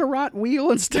baccarat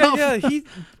wheel and stuff. yeah.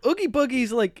 Oogie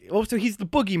Boogie's like, oh, so he's the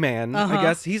boogeyman, I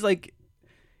guess. He's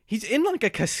in like a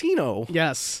casino.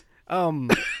 Yes.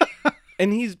 And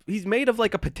he's made of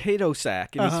like a potato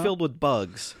sack, and he's filled with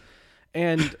bugs.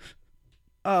 And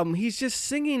he's just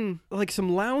singing like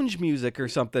some lounge music or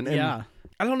something. And Yeah.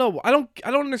 I don't know. I don't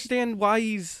understand why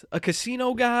he's a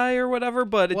casino guy or whatever,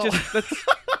 but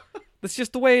that's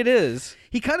just the way it is.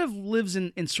 He kind of lives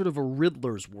in sort of a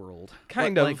Riddler's world.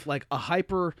 Kind of. like a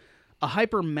hyper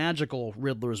magical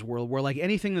Riddler's world, where like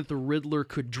anything that the Riddler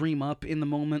could dream up in the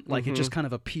moment, like it just kind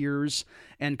of appears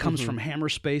and comes from Hammer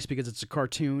Space because it's a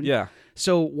cartoon. Yeah.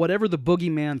 So whatever the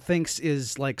boogeyman thinks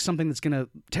is like something that's going to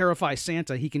terrify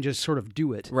Santa, he can just sort of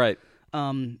do it. Right.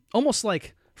 Almost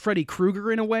like Freddy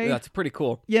Krueger in a way. That's pretty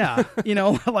cool. Yeah, you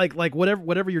know, like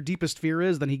whatever your deepest fear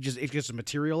is, then it just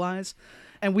materialize.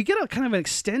 And we get a kind of an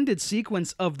extended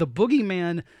sequence of the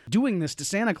boogeyman doing this to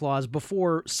Santa Claus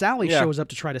before Sally shows up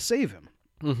to try to save him.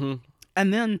 Mm-hmm.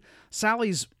 And then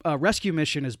Sally's rescue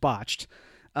mission is botched.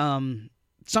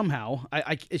 Somehow,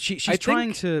 she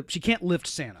can't lift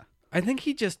Santa. I think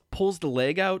he just pulls the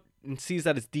leg out and sees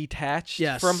that it's detached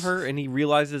Yes. from her, and he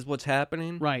realizes what's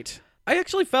happening. Right. I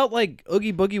actually felt like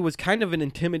Oogie Boogie was kind of an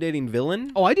intimidating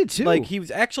villain. Oh, I did too. Like, he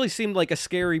was actually seemed like a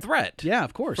scary threat. Yeah,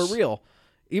 of course. For real.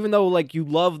 Even though, like, you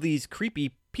love these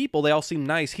creepy people, they all seem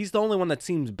nice. He's the only one that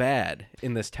seems bad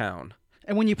in this town.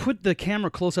 And when you put the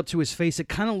camera close up to his face, it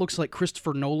kind of looks like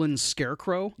Christopher Nolan's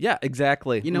Scarecrow. Yeah,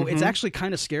 exactly. You know, it's actually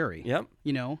kind of scary. Yep.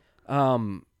 You know?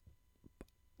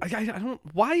 I don't.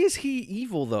 Why is he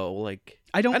evil though? Like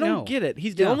I don't know. get it.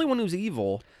 He's the Yeah. only one who's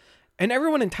evil, and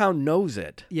everyone in town knows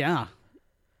it. Yeah.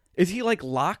 Is he like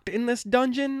locked in this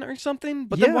dungeon or something?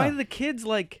 But then Yeah. why do the kids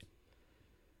like?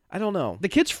 I don't know. The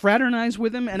kids fraternize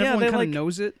with him, and Yeah, everyone they, kind of like-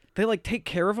 knows it. They like take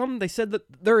care of him. They said that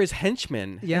they're his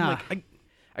henchmen. And, Yeah. like,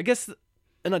 I guess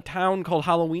in a town called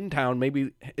Halloween Town,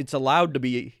 maybe it's allowed to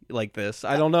be like this.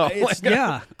 I don't know. It's, Like,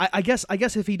 yeah, I guess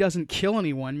if he doesn't kill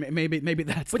anyone, maybe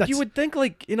that's. But that's, you would think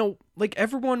like like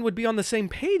everyone would be on the same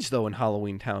page though in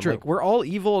Halloween Town. True. Like we're all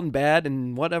evil and bad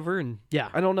and whatever. And Yeah.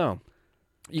 I don't know.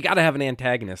 You got to have an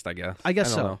antagonist, I guess. I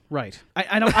guess don't so. know. Right.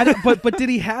 I don't. But did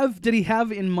he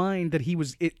have in mind that he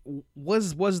was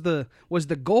the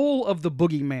goal of the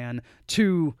boogeyman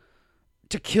to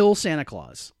kill Santa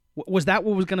Claus? Was that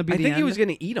what was going to be I the think end? he was going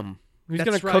to eat him. He was That's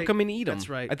going to right. cook him and eat him. That's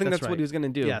right. I think that's what right. he was going to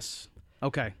do. Yes.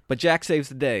 Okay. But Jack saves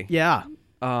the day. Yeah.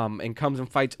 And comes and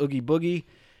fights Oogie Boogie,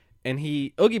 and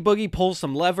Oogie Boogie pulls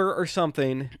some lever or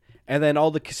something, and then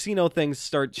all the casino things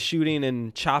start shooting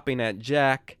and chopping at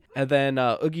Jack, and then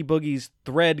Oogie Boogie's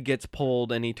thread gets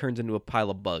pulled, and he turns into a pile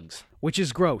of bugs. Which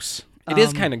is gross. It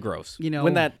is kind of gross, you know-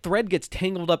 when that thread gets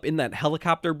tangled up in that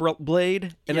helicopter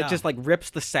blade, and Yeah. it just like rips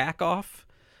the sack off,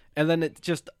 and then it's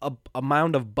just a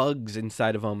mound of bugs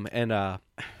inside of them, and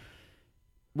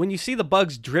when you see the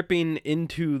bugs dripping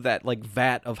into that like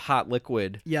vat of hot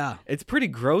liquid. Yeah. It's pretty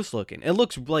gross looking. It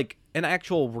looks like an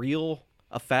actual real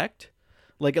effect.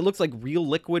 Like it looks like real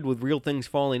liquid with real things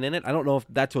falling in it. I don't know if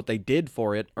that's what they did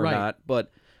for it or Right. not, but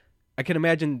I can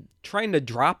imagine trying to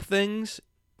drop things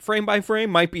frame by frame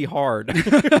might be hard.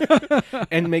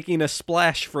 And making a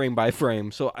splash frame by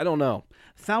frame. So I don't know.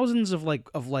 Thousands of like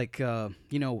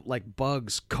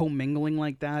bugs commingling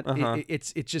like that. Uh-huh.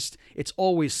 It's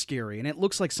always scary, and it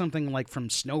looks like something like from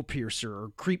Snowpiercer or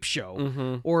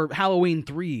Creepshow or Halloween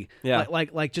 3. Yeah.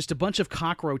 like just a bunch of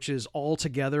cockroaches all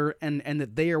together, and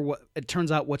that they are what it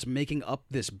turns out what's making up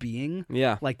this being.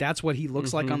 Yeah. Like that's what he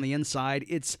looks like on the inside.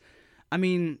 I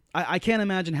mean, I can't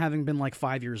imagine having been like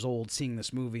 5 years old seeing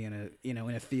this movie in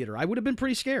a theater. I would have been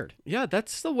pretty scared. Yeah,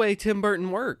 that's the way Tim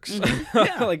Burton works.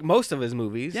 Yeah. Like most of his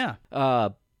movies. Yeah.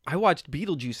 I watched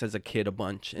Beetlejuice as a kid a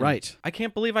bunch. And Right. I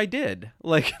can't believe I did.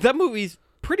 Like that movie's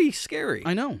pretty scary.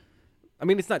 I know. I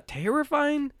mean, it's not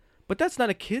terrifying, but that's not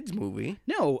a kid's movie.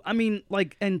 No, I mean,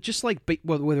 like, and just like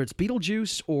whether it's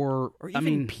Beetlejuice or Or I even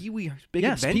mean, Pee-wee's Big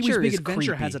yes, Adventure Pee-wee's Big is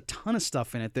Adventure creepy. has a ton of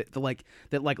stuff in it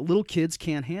that little kids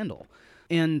can't handle,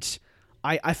 and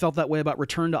I felt that way about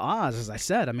Return to Oz, as I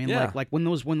said. I mean, Yeah. like when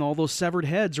all those severed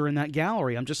heads are in that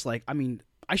gallery, I'm just like, I mean,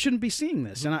 I shouldn't be seeing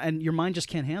this, and your mind just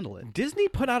can't handle it. Disney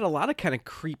put out a lot of kind of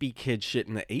creepy kid shit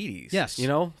in the 80s. Yes. You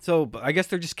know? So I guess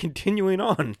they're just continuing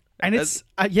on. And it's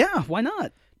yeah, why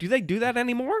not? Do they do that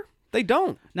anymore? They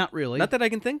don't. Not really. Not that I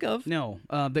can think of. No,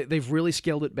 they've really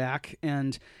scaled it back,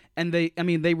 and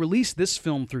they released this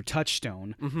film through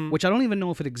Touchstone, which I don't even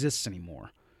know if it exists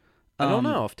anymore. I don't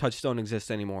know if Touchstone exists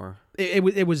anymore. It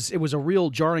was a real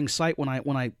jarring sight when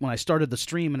I started the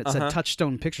stream and it said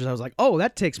Touchstone Pictures. I was like, oh,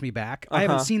 that takes me back. I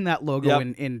haven't seen that logo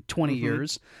Yep. in 20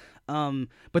 years.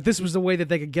 But this was the way that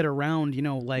they could get around,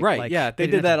 like Right, like, yeah, they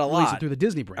didn't did have that to a release lot. it through the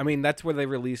Disney brand. I mean, that's where they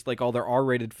released like all their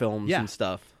R-rated films Yeah. and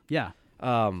stuff. yeah,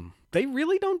 They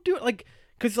really don't do it like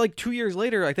because like 2 years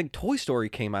later, I think Toy Story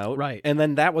came out, Right. And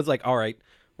then that was like, all right,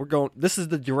 we're going. This is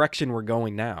the direction we're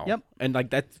going now. Yep. And like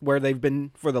that's where they've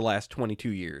been for the last 22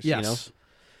 years. yes.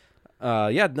 You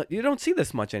know. You don't see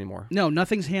this much anymore. No,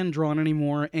 nothing's hand drawn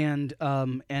anymore, and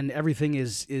everything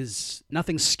is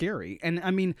nothing's scary. And I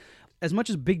mean, as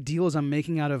much as big deal as I'm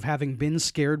making out of having been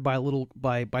scared by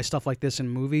stuff like this in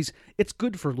movies, it's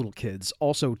good for little kids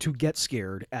also to get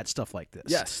scared at stuff like this.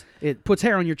 Yes. It puts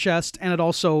hair on your chest, and it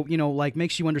also, like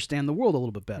makes you understand the world a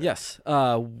little bit better. Yes.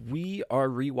 We are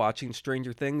rewatching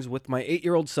Stranger Things with my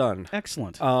 8-year-old son.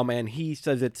 Excellent. And he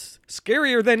says it's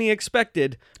scarier than he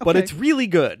expected, but Okay. it's really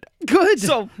good. Good.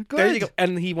 So good. there you go.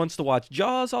 And he wants to watch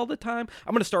Jaws all the time.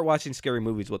 I'm going to start watching scary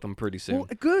movies with him pretty soon. Well,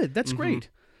 good. That's great.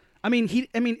 I mean,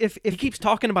 if He keeps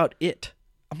talking about it.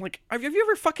 I'm like, have you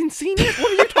ever fucking seen it?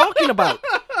 What are you talking about?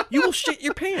 You will shit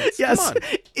your pants. yes, Come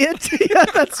on. yeah,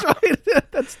 that's right.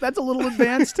 that's a little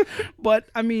advanced, but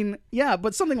I mean, yeah,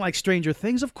 but something like Stranger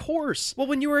Things, of course. Well,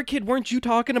 when you were a kid, weren't you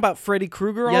talking about Freddy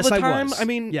Krueger all Yes, the I time? was. I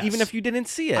mean, Yes. even if you didn't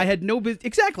see it. I had no business.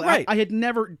 Exactly. Right. I had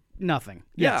never nothing.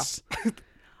 Yeah. Yes.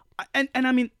 and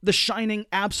I mean, The Shining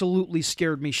absolutely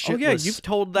scared me shitless. Oh, yeah, you've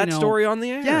told that you know. story on the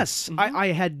air. Yes, I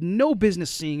had no business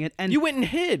seeing it, and You went and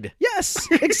hid. yes,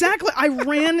 exactly. I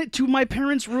ran to my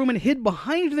parents' room and hid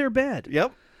behind their bed.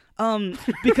 Yep.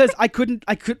 Because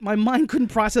my mind couldn't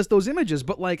process those images.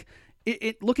 But like,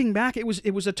 looking back, it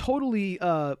was a totally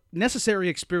necessary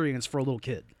experience for a little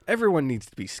kid. Everyone needs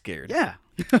to be scared. Yeah.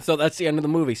 So that's the end of the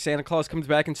movie. Santa Claus comes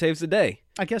back and saves the day.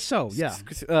 I guess so,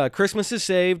 yeah. Christmas is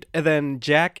saved, and then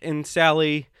Jack and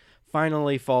Sally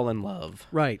finally fall in love.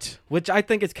 Right. Which I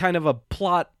think is kind of a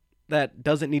plot that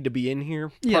doesn't need to be in here.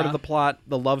 Part Yeah. of the plot,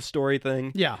 the love story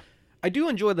thing. Yeah. I do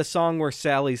enjoy the song where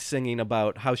Sally's singing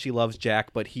about how she loves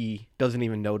Jack, but he doesn't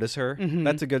even notice her. Mm-hmm.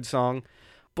 That's a good song.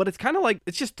 But it's kind of like,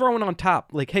 it's just thrown on top.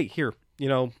 Like, hey, here, I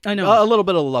know. a little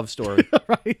bit of a love story.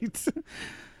 Right.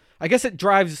 I guess it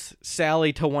drives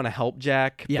Sally to want to help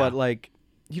Jack, Yeah. but like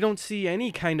you don't see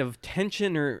any kind of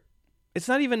tension, or it's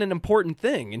not even an important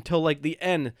thing until like the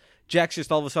end. Jack's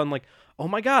just all of a sudden like, "Oh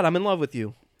my God, I'm in love with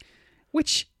you."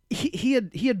 Which he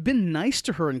had been nice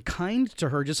to her and kind to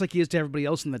her, just like he is to everybody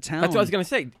else in the town. That's what I was gonna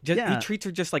say. Yeah. He treats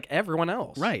her just like everyone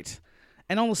else. Right.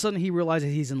 And all of a sudden he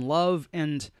realizes he's in love,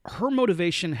 and her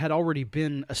motivation had already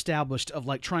been established of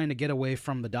like trying to get away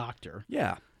from the doctor.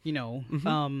 Yeah.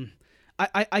 Mm-hmm.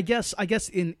 I guess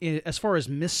in as far as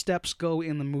missteps go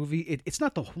in the movie, it's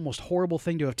not the most horrible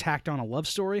thing to have tacked on a love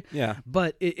story. Yeah.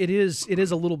 But it is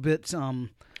a little bit. It's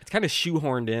kind of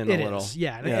shoehorned in a little.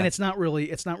 Yeah, and it's not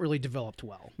really developed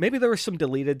well. Maybe there was some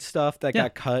deleted stuff that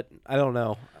got cut. I don't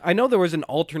know. I know there was an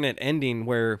alternate ending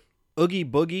where Oogie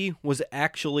Boogie was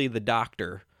actually the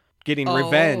doctor getting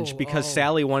revenge because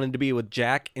Sally wanted to be with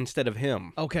Jack instead of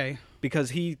him. Okay.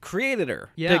 Because he created her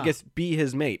Yeah. to be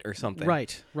his mate or something.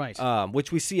 Right.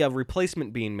 Which we see a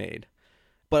replacement being made.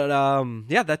 But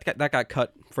that got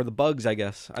cut for the bugs, I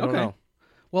guess. I don't know.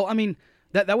 Well, I mean,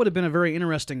 that would have been a very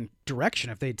interesting direction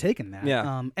if they'd taken that.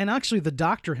 Yeah. And actually, the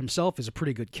doctor himself is a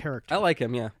pretty good character. I like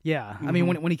him, yeah. Yeah. I mean,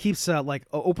 when he keeps like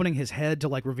opening his head to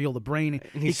like reveal the brain,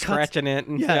 He's scratching it.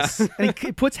 And, Yes, yeah. and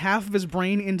he puts half of his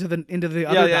brain into the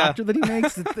other yeah. doctor that he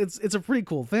makes. It's a pretty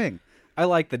cool thing. I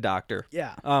like the doctor.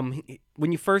 Yeah.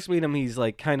 When you first meet him, he's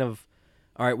like kind of,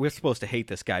 all right, we're supposed to hate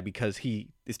this guy because he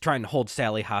is trying to hold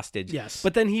Sally hostage. Yes.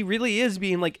 But then he really is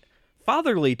being like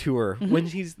fatherly to her when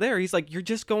he's there. He's like, you're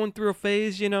just going through a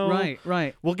phase,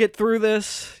 Right. We'll get through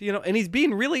this, and he's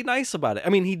being really nice about it. I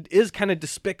mean, he is kind of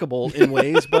despicable in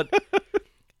ways, but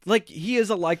like he is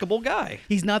a likable guy.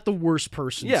 He's not the worst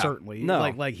person, Yeah, certainly. no.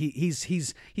 Like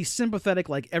he's sympathetic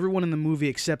like everyone in the movie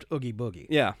except Oogie Boogie.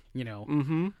 Yeah.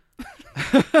 Mm-hmm.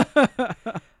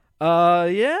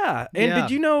 Yeah. And Yeah.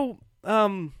 did you know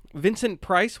Vincent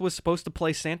Price was supposed to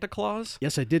play Santa Claus?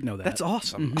 Yes, I did know that. That's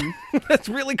awesome. That's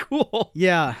really cool.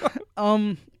 Yeah.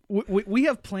 We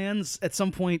have plans at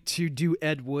some point to do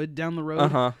Ed Wood down the road.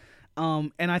 Uh-huh.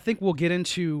 And I think we'll get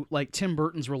into like Tim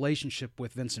Burton's relationship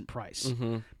with Vincent Price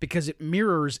because it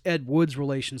mirrors Ed Wood's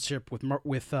relationship with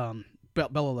Bela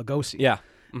Lugosi. Yeah.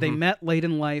 They met late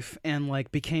in life and like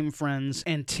became friends,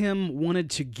 and Tim wanted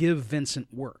to give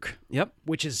Vincent work. Yep.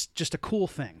 Which is just a cool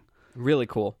thing, Really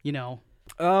cool.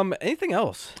 Anything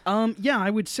else? Yeah, I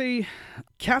would say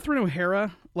Catherine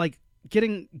O'Hara, like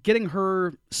getting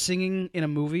her singing in a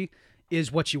movie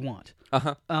is what you want.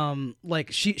 Like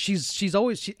she's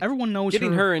always everyone knows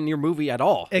Getting her in your movie at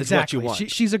all exactly. is what you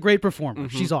want. She's a great performer.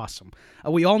 She's awesome.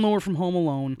 We all know her from Home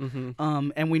Alone,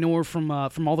 and we know her from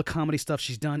all the comedy stuff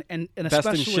she's done, and Best in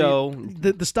especially Show.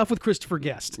 the stuff with Christopher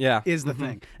Guest. Yeah. is the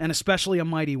thing, and especially A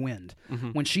Mighty Wind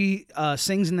when she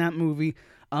sings in that movie.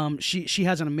 She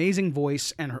has an amazing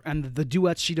voice, and the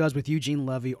duets she does with Eugene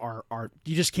Levy are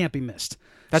you just can't be missed.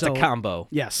 That's So, a combo.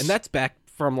 Yes, And that's back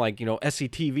from like,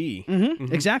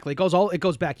 SCTV. Exactly. It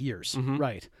goes back years.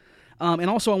 Right. And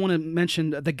also I want to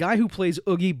mention the guy who plays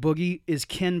Oogie Boogie is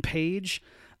Ken Page,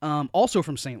 also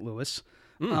from St. Louis.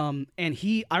 And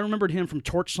I remembered him from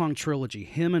Torch Song Trilogy.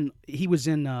 He was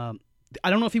in I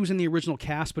don't know if he was in the original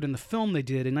cast, but in the film they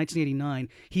did in 1989,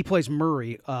 he plays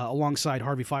Murray alongside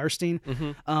Harvey Firestein.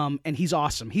 And he's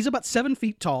awesome. He's about 7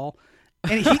 feet tall.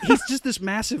 And he's just this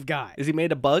massive guy. Is he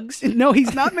made of bugs? No,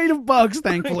 he's not made of bugs,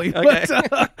 thankfully. Okay.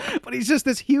 But he's just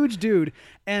this huge dude,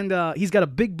 and he's got a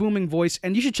big booming voice.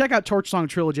 And you should check out Torch Song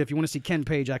Trilogy if you want to see Ken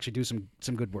Page actually do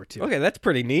some good work too. Okay, that's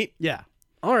pretty neat. Yeah.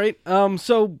 All right.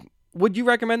 So would you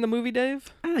recommend the movie,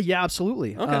 Dave? Yeah,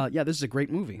 absolutely. Okay. Yeah, this is a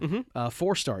great movie.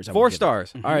 4 stars. I would 4 give it.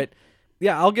 stars. All right.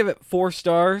 Yeah, I'll give it 4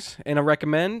 stars and a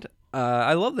recommend.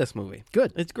 I love this movie.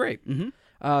 Good. It's great.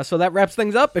 So that wraps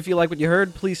things up. If you like what you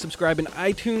heard, please subscribe in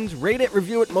iTunes, rate it,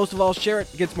 review it, most of all, share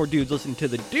it. It gets more dudes listening to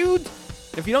the dudes.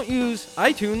 If you don't use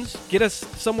iTunes, get us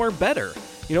somewhere better.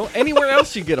 anywhere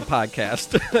else you get a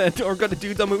podcast. Or go to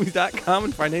dudesonmovies.com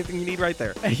and find anything you need right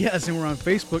there. Yes, and we're on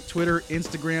Facebook, Twitter,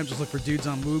 Instagram. Just look for Dudes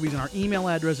on Movies, and our email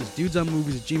address is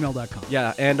dudesonmovies@gmail.com.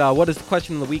 Yeah, and what is the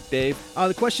question of the week, Dave?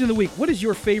 The question of the week: what is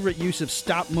your favorite use of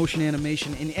stop-motion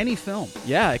animation in any film?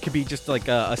 Yeah, it could be just like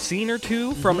a scene or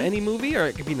two from any movie, or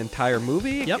it could be an entire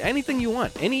movie. Yep. Anything you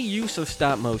want. Any use of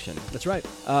stop motion. That's right.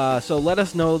 So let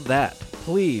us know that,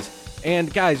 please.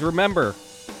 And guys, remember,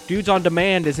 Dudes on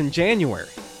Demand is in January.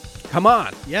 Come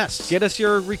on. Yes. Get us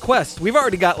your requests. We've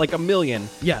already got like 1 million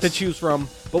Yes. to choose from,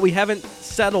 but we haven't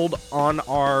settled on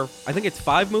our, I think it's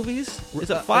 5 movies? Is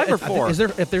it 5 or 4?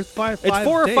 If there's five It's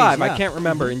 4 or days, 5. yeah. I can't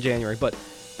remember in January, but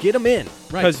get them in.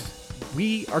 Right. Because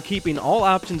we are keeping all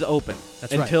options open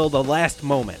That's right. until the last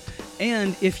moment.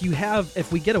 And if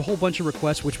we get a whole bunch of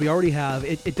requests, which we already have,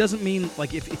 it doesn't mean,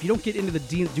 like, if you don't get into the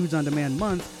Dudes on Demand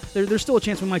month, there's still a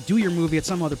chance we might do your movie at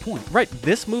some other point. Right.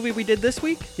 This movie we did this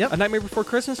week, Yep. A Nightmare Before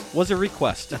Christmas, was a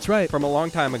request. That's right. From a long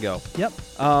time ago. Yep.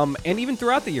 And even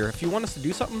throughout the year, if you want us to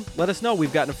do something, let us know.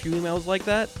 We've gotten a few emails like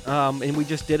that, and we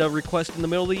just did a request in the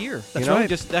middle of the year. That's you know? right.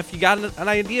 Just if you got an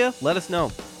idea, let us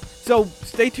know. So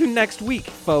stay tuned next week,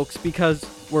 folks, because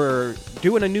we're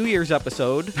doing a New Year's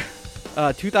episode.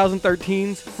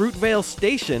 2013's Fruitvale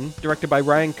Station, directed by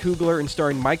Ryan Coogler and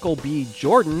starring Michael B.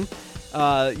 Jordan.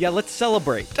 Let's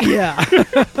celebrate. Yeah.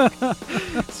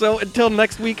 So until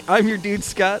next week, I'm your dude,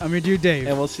 Scott. I'm your dude, Dave.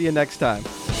 And we'll see you next time.